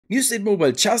Newstate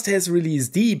Mobile just has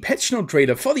released the patch note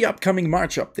trailer for the upcoming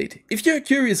March update. If you're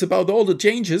curious about all the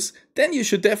changes, then you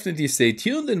should definitely stay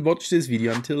tuned and watch this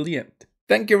video until the end.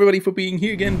 Thank you everybody for being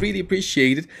here again, really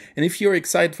appreciate it. And if you're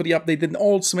excited for the update, then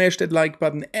all smash that like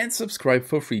button and subscribe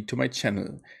for free to my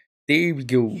channel. There we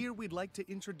go. Here we'd like to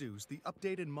introduce the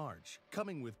update in March,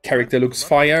 coming with Character looks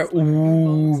fire.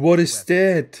 Ooh, what is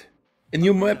that? A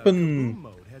new weapon.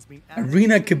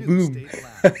 Arena Kaboom.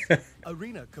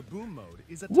 Arena Kaboom mode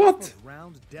is a What? type of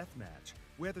round deathmatch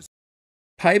where the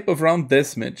Type of round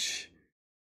deathmatch.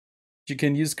 You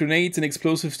can use grenades and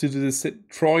explosives to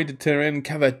destroy the terrain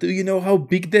cover. Do you know how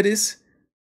big that is?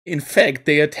 In fact,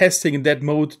 they are testing in that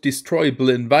mode destroyable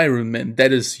environment.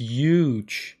 That is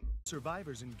huge.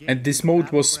 survivors engage And this in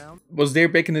mode was battleground. there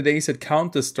back in the days at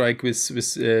Counter-Strike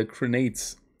with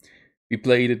grenades. We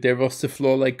played it. There was the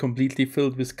floor like completely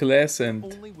filled with glass and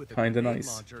Only with a kinda grenade nice.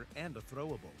 launcher and a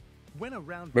throwable. When a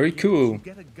round Very begins, cool. you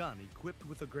get a gun equipped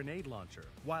with a grenade launcher.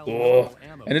 While Oh, normal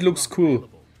ammo and it is looks not cool.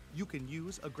 available, you can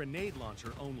use a grenade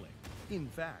launcher only. In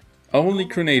fact, Only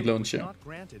normal grenade ammo is launcher. not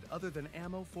granted other than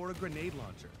ammo for a grenade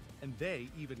launcher, and they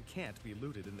even can't be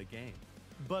looted in the game.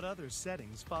 But other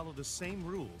settings follow the same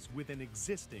rules with an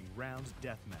existing round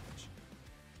deathmatch.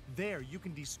 There, you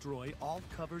can destroy all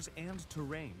covers and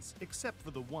terrains, except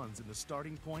for the ones in the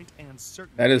starting point and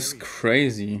certain That is areas.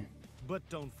 crazy. But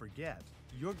don't forget,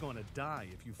 you're gonna die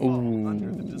if you fall Ooh. under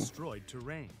the destroyed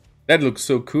terrain. That looks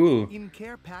so cool. In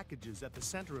care packages at the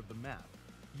center of the map,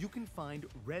 you can find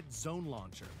Red Zone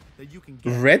Launcher that you can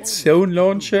get Red only Zone with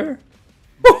Launcher?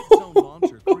 Red Zone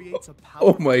Launcher creates a Oh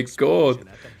powerful my explosion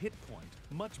God. at the hit point,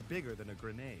 much bigger than a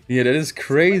grenade. Yeah, that is So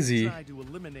crazy. let's try to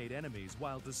eliminate enemies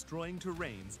while destroying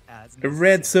terrains as A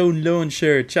Red necessary. Zone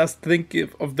Launcher. Just think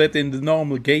of that in the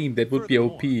normal game. That would be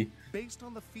OP. Furthermore, based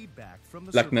on the feedback from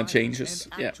the Luckner survivors changes,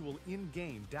 and yeah. actual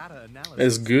in-game data analysis,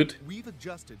 That's good. we've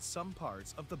adjusted some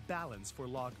parts of the balance for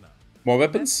Logna. More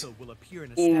weapons? Mezzo will appear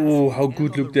in a Oh, Stasi how and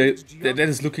good on look the that. ridge That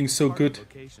is geography looking in so target good.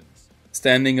 locations.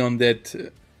 Standing on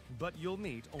that. But you'll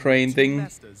meet only Train 2 thing.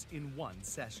 Mestas in one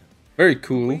session. Very The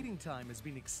cool. waiting time has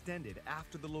been extended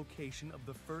after the location of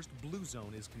the first blue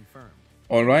zone is confirmed.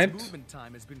 Alright. Its movement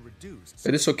time has been reduced. It so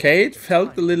is that okay. you It can felt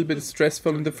a find little blue bit stressful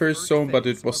in during the first zone, but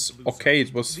it phase was of blue okay. zone.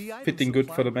 It was The item fitting good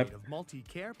for the supply map. rate of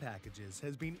multi-care packages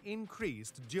has been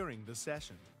increased during the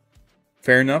session.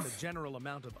 Fair And enough. the general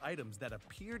amount of items that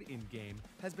appeared in-game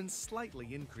has been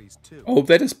slightly increased too. Oh,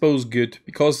 that is both good,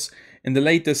 because in the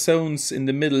later zones in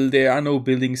the middle there are no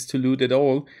buildings to loot at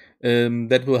all.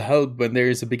 That will help when there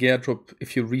is a big airdrop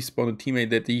if you respawn a teammate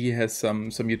that he has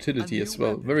some A utility new as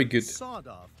well. weapon, Very good.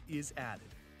 Sawed-off is added.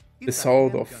 The It's a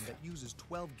sawed-off. handgun that uses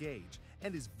 12 gauge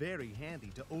and is very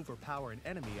handy to overpower an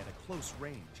enemy at a close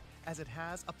range, as it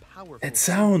has a powerful That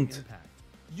single sound. impact.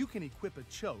 You can equip a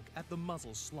choke at the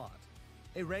muzzle slot.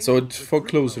 A So wrangled it's for recruit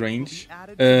close mode will be range.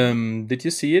 added to Did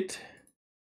you see it?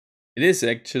 It is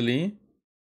actually.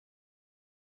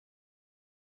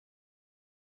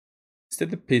 Is that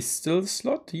the pistol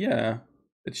slot? Yeah.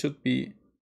 It should be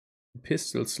a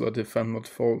pistol slot if I'm not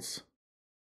false.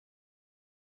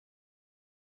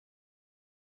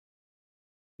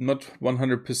 Not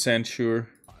 100% sure.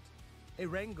 A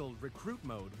wrangled recruit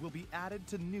mode will be added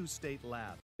to New State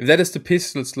Lab. If that is the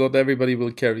pistol slot, everybody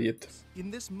will carry it.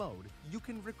 In this mode, you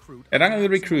can recruit A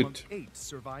wrangled maximum recruit. of 8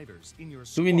 survivors in your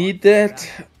Do we squad need for that?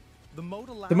 battle. The mode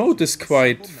allows The mode you is to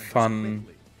quite assemble members fun.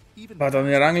 quickly, even But on a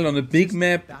faster wrangle than on a big existing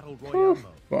map, Battle Royale mode.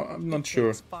 well, I'm not It sure.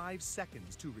 takes 5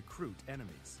 seconds to recruit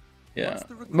enemies. Yeah. Once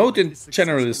the recruitment Mode in is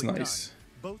general is successfully nice. done,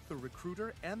 both the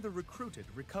recruiter and the recruited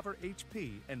recover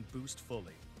HP and boost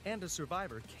fully. And a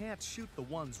survivor can't shoot the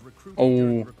ones recruited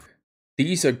during Oh,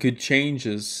 these are good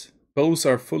changes. Both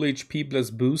are full HP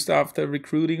plus boost after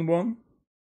recruiting one.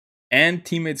 And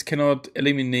teammates cannot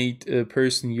eliminate a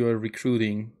person you are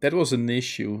recruiting. That was an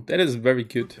issue. That is very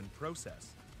good. recruitment process.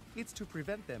 It's to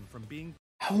prevent them from being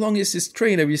How long is this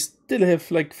trailer? We still have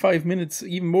like 5 minutes,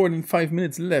 even more than 5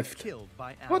 minutes left. killed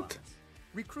by allies. What?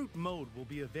 Recruit mode will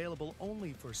be available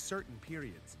only for certain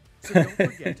periods, so don't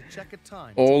forget to check a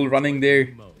time. to All enjoy running the there.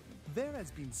 new mode. There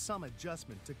has been some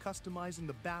adjustment to customizing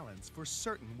the balance for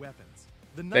certain weapons.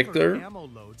 The number Vector. of ammo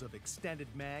loads of extended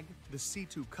mag, the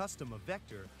C2 custom of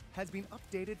Vector, has been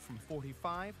updated from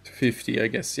 45 50, I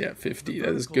guess. Yeah, 50. the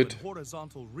That is vertical good. and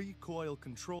horizontal recoil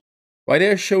control. Why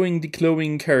they're showing the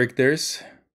glowing characters?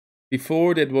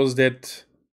 Before that was that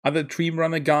other Dream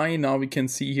Runner guy. Now we can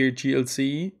see here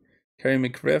GLC. Carrie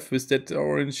McGrath with that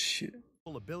orange.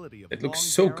 Ability of It looks long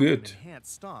so barrel and good.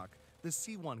 enhanced stock, the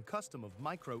C1 custom of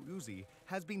Micro Uzi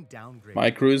has been downgraded.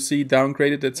 Micro C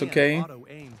downgraded, that's And okay.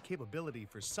 auto-aim capability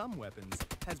for some weapons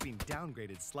has been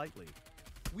downgraded slightly.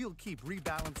 We'll keep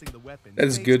rebalancing the weapons That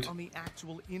is based good. on the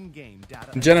actual in-game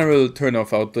data. In general, turn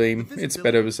off auto aim. The It's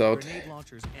better visibility of without. Grenade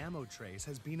launcher's ammo trace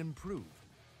has been improved.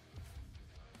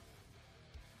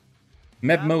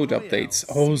 Map mode Battle Royale updates.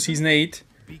 Oh, Season 8.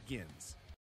 begins.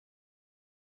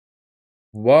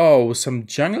 Wow, some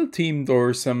jungle themed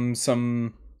or some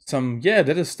yeah,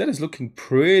 that is looking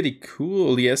pretty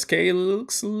cool. The SK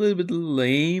looks a little bit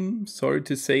lame, sorry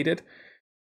to say that.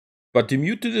 But the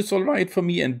muted is alright for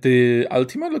me, and the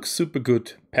Ultima looks super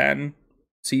good.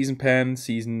 Season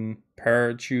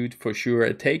parachute for sure,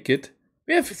 I take it.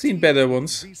 We have seen better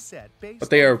ones, but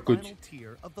they are good.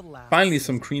 Finally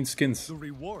some green skins. The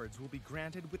rewards will be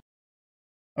granted with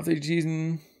After the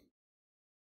season.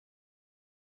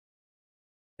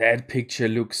 That picture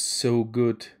looks so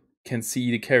good. Can see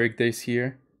the characters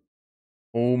here.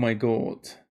 Oh my god.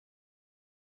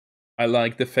 I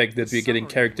like the fact that we're getting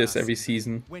characters every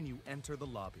season. when you enter the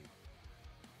lobby.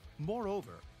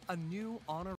 Moreover, a new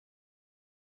honor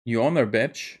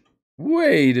Badge?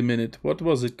 Wait a minute, what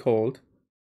was it called?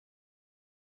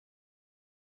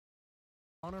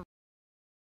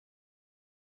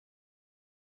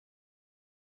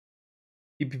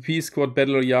 PPP Squad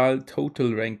Battle Royale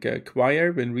Total Ranker.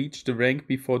 Acquire when reach the rank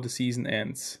before the season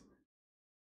ends.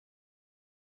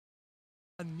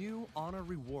 A new honor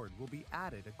reward will be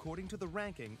added according to the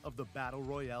ranking of the Battle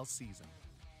Royale season.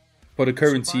 For the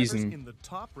current Survivors season. in the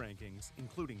top rankings,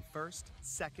 including first,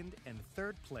 second, and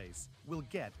third place, will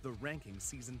get the ranking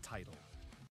season title.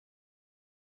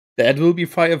 That will be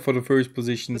fire for the first The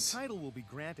positions. title will be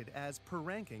granted as per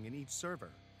ranking in each server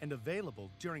and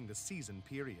available during the season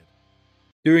period.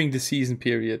 During the season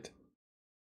period.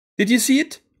 Did you see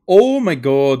it? Oh my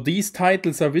god, these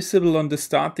titles are visible on the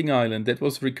starting island. That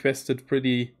was requested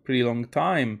pretty long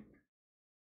time.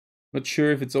 Not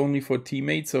sure if it's only for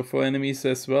teammates or for enemies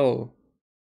as well.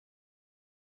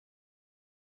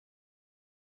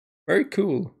 Very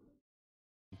cool.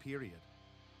 Period.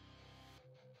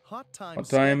 Hot Time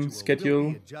time schedule.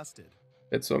 will be adjusted.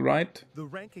 That's alright. The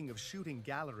ranking of shooting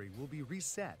gallery will be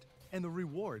reset, and the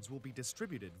rewards will be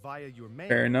distributed via your mail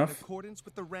Fair enough. in accordance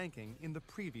with the ranking in the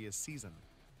previous season.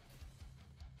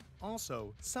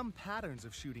 Also, some patterns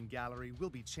of shooting gallery will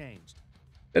be changed.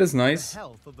 That is nice. The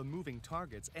health of the moving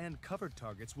targets and covered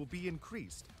targets will be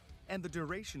increased, and the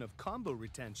duration of combo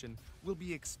retention will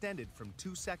be extended from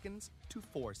 2 seconds to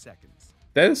 4 seconds.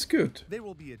 That is good. There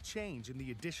will be a change in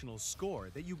the additional score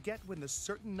that you get when the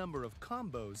certain number of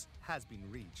combos has been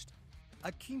reached.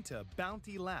 Akinta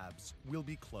Bounty Labs will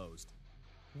be closed.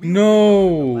 We will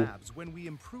reopen the labs when we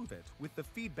improve it with the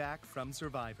feedback from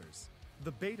survivors.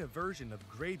 The beta version of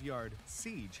Graveyard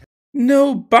Siege.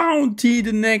 No bounty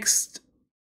the next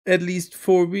at least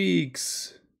 4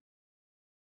 weeks.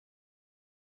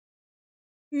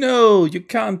 No, you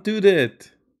can't do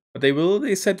that. But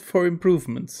they said for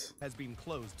improvements. Has been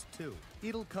closed too.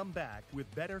 It'll come back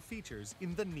with better features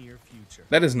in the near future.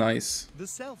 That is nice. The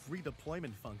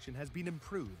self-redeployment function has been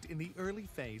improved in the early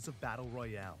phase of Battle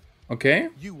Royale. Okay.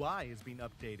 UI has been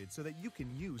updated so that you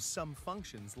can use some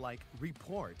functions like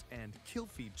report and kill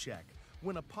feed check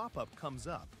when a pop-up comes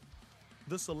up.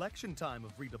 The selection time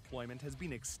of redeployment has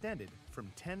been extended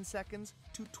from 10 seconds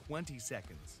to 20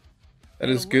 seconds. That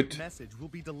is good. An alert message will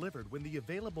be delivered when the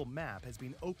available map has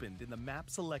been opened in the map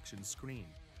selection screen.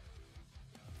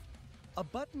 A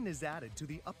button is added to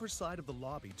the upper side of the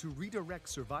lobby to redirect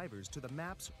survivors to the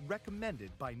maps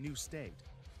recommended by New State.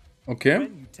 Okay.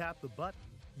 When you tap the button,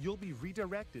 you'll be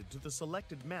redirected to the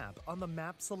selected map on the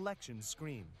map selection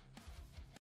screen.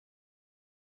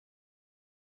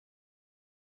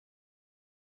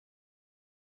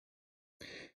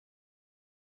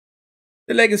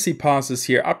 The Legacy Pass is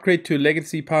here. Upgrade to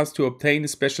Legacy Pass to obtain a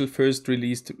special first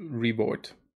released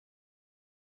reward.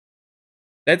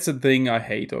 That's a thing I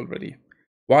hate already.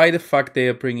 Why the fuck they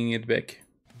are bringing it back?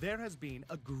 There has been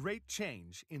a great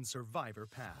change in Survivor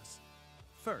Pass.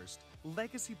 First,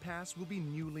 Legacy Pass will be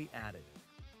newly added.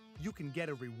 You can get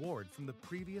a reward from the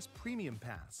previous Premium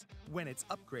Pass when it's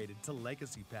upgraded to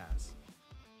Legacy Pass.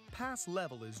 Pass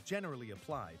level is generally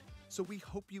applied, so we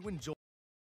hope you enjoy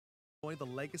the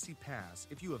Legacy Pass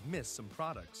if you have missed some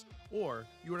products, or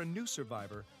you're a new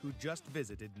survivor who just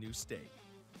visited New State.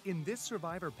 In this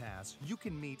Survivor Pass, you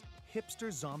can meet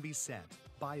Hipster Zombie Set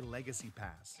by Legacy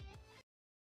Pass.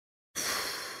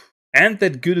 And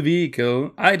that good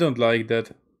vehicle, I don't like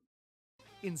that.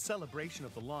 In celebration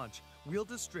of the launch, we'll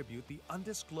distribute the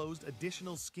undisclosed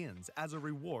additional skins as a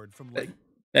reward from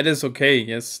That is okay,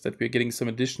 yes, that we're getting some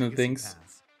additional Legacy things.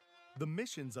 Pass. The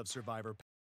missions of Survivor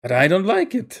But I don't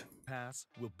like it. Pass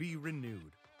will be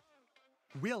renewed.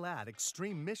 We'll add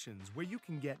extreme missions where you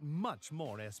can get much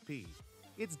more SP.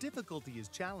 Its difficulty is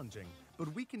challenging,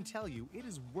 but we can tell you it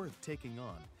is worth taking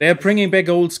on. They're bringing back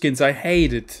old skins. I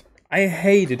hate it. I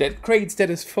hate it. At crates, that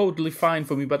is totally fine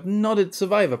for me, but not at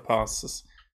survivor passes.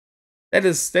 That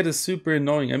is super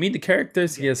annoying. I mean, the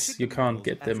characters, yes, you can't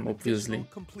get them, obviously.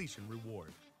 Completion reward.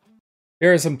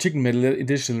 There are some chicken medal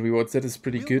additional rewards. That is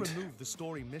pretty good. Remove the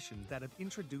story missions that have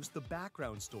introduced the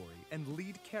background story and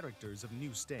lead characters of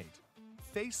New State.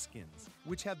 Face skins,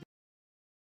 which have been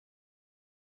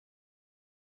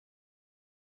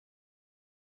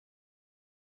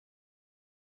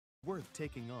worth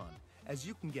taking on, as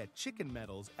you can get chicken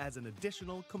medals as an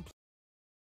additional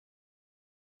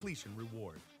completion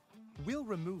reward. We'll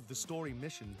remove the story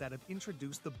missions that have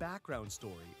introduced the background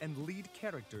story and lead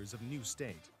characters of New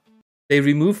State. They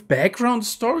remove background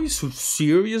stories?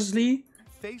 Seriously?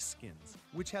 Face skins,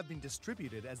 which have been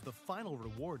distributed as the final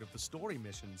reward of the story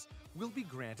missions, will be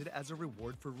granted as a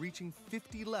reward for reaching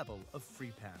 50 level of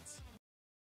Free Pass.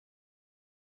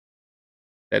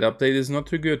 That update is not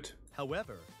too good.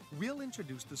 However, we'll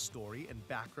introduce the story and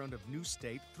background of New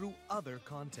State through other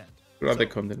content. Other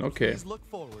content, okay. Please look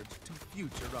forward to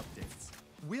future updates.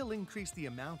 We'll increase the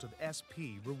amount of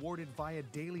SP rewarded via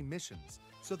daily missions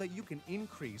so that you can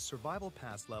increase Survival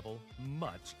Pass level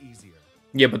much easier.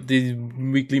 Yeah, but the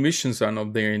weekly missions are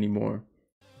not there anymore.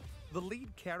 The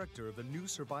lead character of the new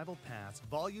Survival Pass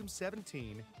Volume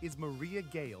 17 is Maria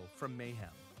Gale from Mayhem.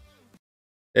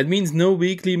 That means no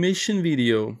weekly mission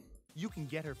video. You can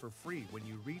get her for free when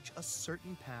you reach a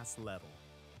certain pass level.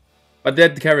 But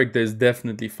that character is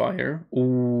definitely fire.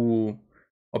 Ooh.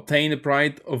 Obtain the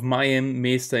Pride of Mayhem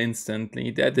Meister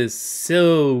instantly. That is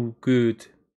so good.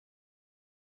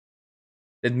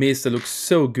 That Meister looks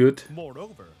so good.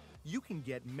 Moreover, you can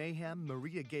get Mayhem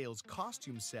Maria Gale's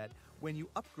costume set when you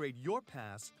upgrade your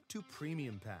pass to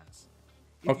Premium Pass.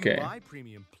 If you buy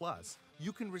Premium Plus,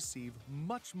 you can receive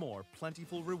much more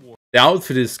plentiful rewards. The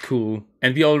outfit is cool.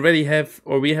 And we already have,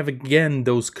 or we have again,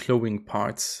 those glowing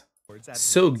parts.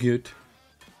 So good.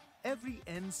 Every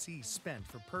NC spent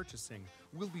for purchasing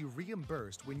will be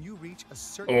reimbursed when you reach a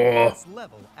certain pass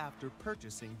level after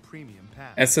purchasing Premium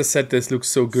Pass. As I said, this looks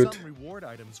so good. Some reward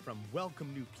items from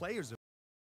welcome new players.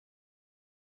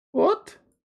 What?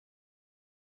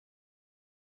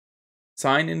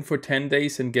 Sign in for 10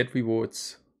 days and get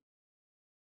rewards.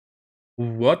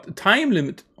 What? Time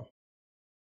limit?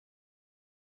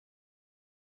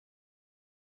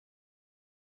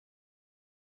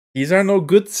 These are no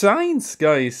good signs,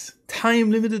 guys. Time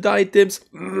limited items.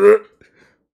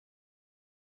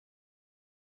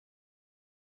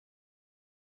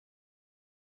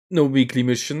 No weekly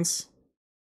missions.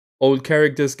 Old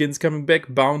character skins coming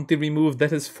back. Bounty removed.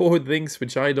 That is 4 things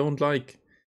which I don't like.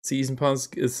 Season pass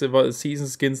season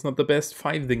skins not the best.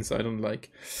 5 things I don't like.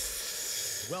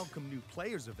 Welcome new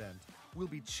players event will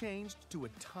be changed to a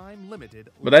time-limited.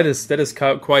 But that is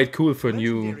quite cool for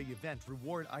new. Legendary event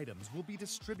reward items will be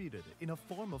distributed in a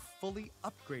form of fully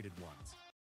upgraded ones.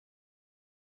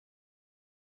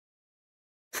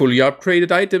 Fully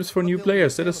upgraded items for new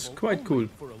players. That is quite cool.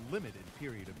 For a limited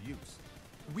period of use.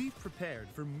 We've prepared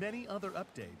for many other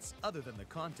updates other than the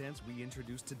contents we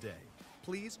introduced today.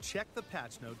 Please check the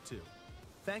patch note too.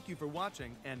 Thank you for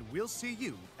watching, and we'll see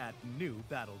you at new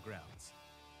battlegrounds.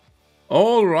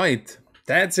 Alright,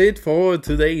 that's it for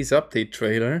today's update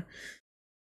trailer.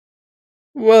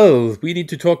 Well, we need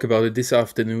to talk about it this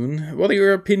afternoon. What are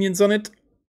your opinions on it?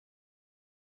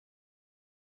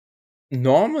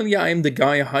 Normally I'm the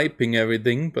guy hyping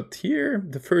everything, but here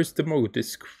the first emote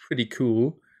is pretty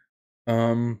cool.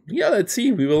 Yeah, let's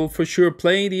see. We will for sure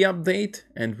play the update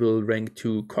and we'll rank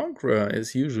to Conqueror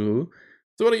as usual.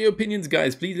 So what are your opinions,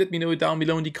 guys? Please let me know it down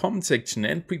below in the comment section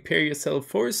and prepare yourself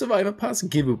for a Survivor Pass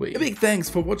giveaway. A big thanks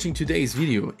for watching today's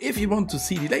video. If you want to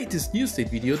see the latest New State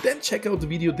video, then check out the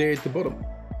video there at the bottom.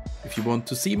 If you want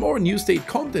to see more New State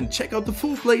content, check out the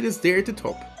full playlist there at the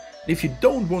top. And if you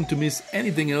don't want to miss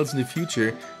anything else in the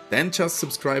future, then just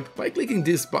subscribe by clicking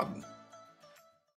this button.